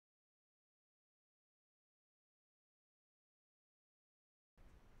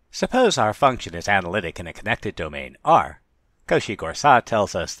Suppose our function is analytic in a connected domain R. Cauchy-Goursat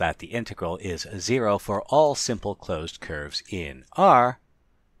tells us that the integral is 0 for all simple closed curves in R,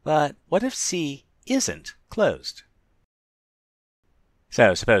 but what if C isn't closed?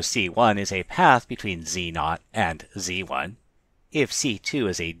 So suppose C1 is a path between Z0 and Z1. If C2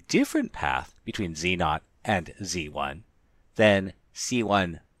 is a different path between Z0 and Z1, then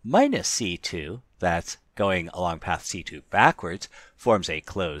C1 minus C2, that's going along path C2 backwards, forms a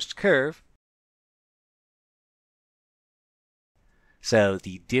closed curve. So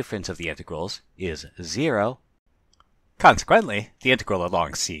the difference of the integrals is 0. Consequently, the integral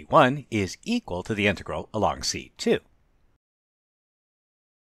along C1 is equal to the integral along C2.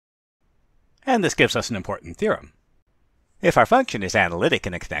 And this gives us an important theorem. If our function is analytic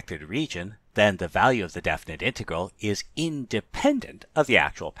in a connected region, then the value of the definite integral is independent of the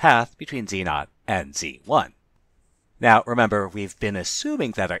actual path between Z0 and Z1. Now remember, we've been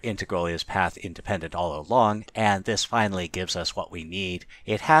assuming that our integral is path independent all along, and this finally gives us what we need.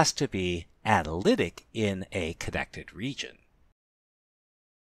 It has to be analytic in a connected region.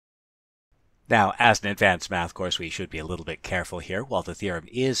 Now, as an advanced math course, we should be a little bit careful here. While the theorem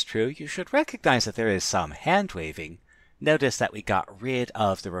is true, you should recognize that there is some hand-waving. Notice that we got rid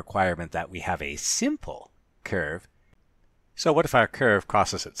of the requirement that we have a simple curve. So what if our curve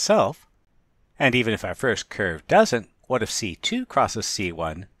crosses itself? And even if our first curve doesn't, what if C2 crosses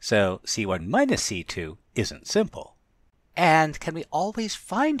C1, so C1 minus C2 isn't simple? And can we always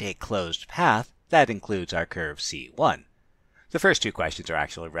find a closed path that includes our curve C1? The first two questions are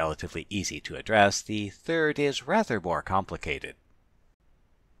actually relatively easy to address. The third is rather more complicated.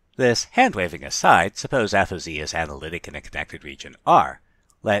 This hand-waving aside, suppose f of z is analytic in a connected region R.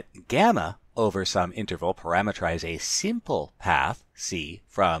 Let gamma over some interval parameterize a simple path, C,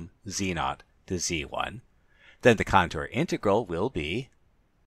 from Z0 to Z1. Then the contour integral will be,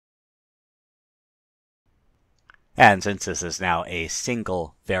 and since this is now a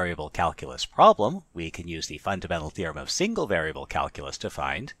single variable calculus problem, we can use the fundamental theorem of single variable calculus to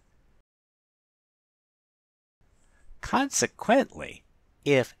find. Consequently,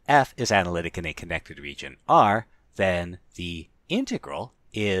 if f is analytic in a connected region R, then the integral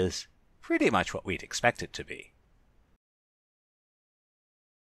is pretty much what we'd expect it to be.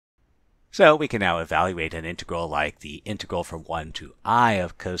 So we can now evaluate an integral like the integral from 1 to I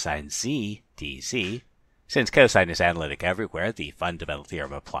of cosine z dz. Since cosine is analytic everywhere, the fundamental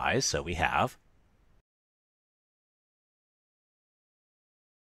theorem applies, so we have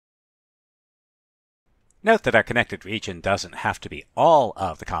Note that our connected region doesn't have to be all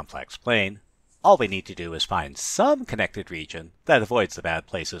of the complex plane. All we need to do is find some connected region that avoids the bad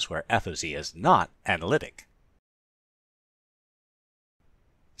places where f of z is not analytic.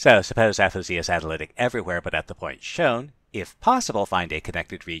 So suppose f of z is analytic everywhere but at the point shown. If possible, find a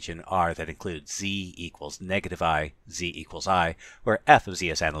connected region R that includes z equals negative I, z equals I, where f of z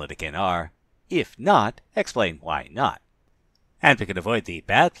is analytic in R. If not, explain why not. And we can avoid the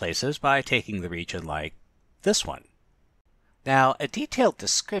bad places by taking the region like this one. Now, a detailed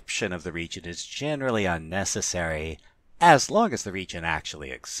description of the region is generally unnecessary as long as the region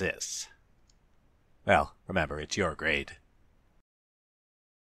actually exists. Well, remember, it's your grade.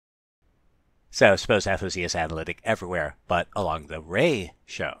 So suppose f of z is analytic everywhere, but along the ray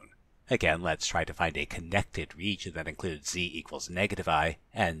shown. Again, let's try to find a connected region that includes z equals negative I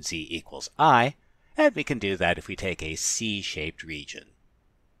and z equals I, and we can do that if we take a C-shaped region.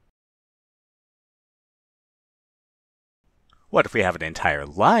 What if we have an entire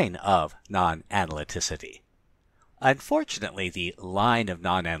line of non-analyticity? Unfortunately, the line of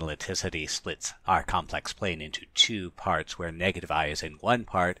non-analyticity splits our complex plane into two parts where negative I is in one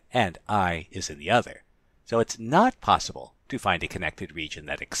part and I is in the other. So it's not possible to find a connected region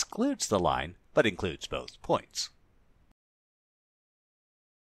that excludes the line but includes both points.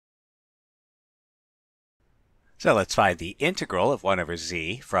 So let's find the integral of 1 over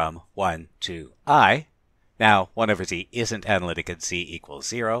z from 1 to I. Now, 1 over z isn't analytic at z equals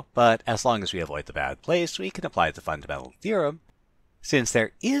 0, but as long as we avoid the bad place, we can apply the fundamental theorem. Since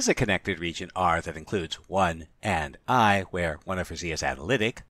there is a connected region R that includes 1 and I, where 1 over z is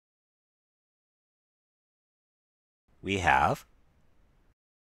analytic, we have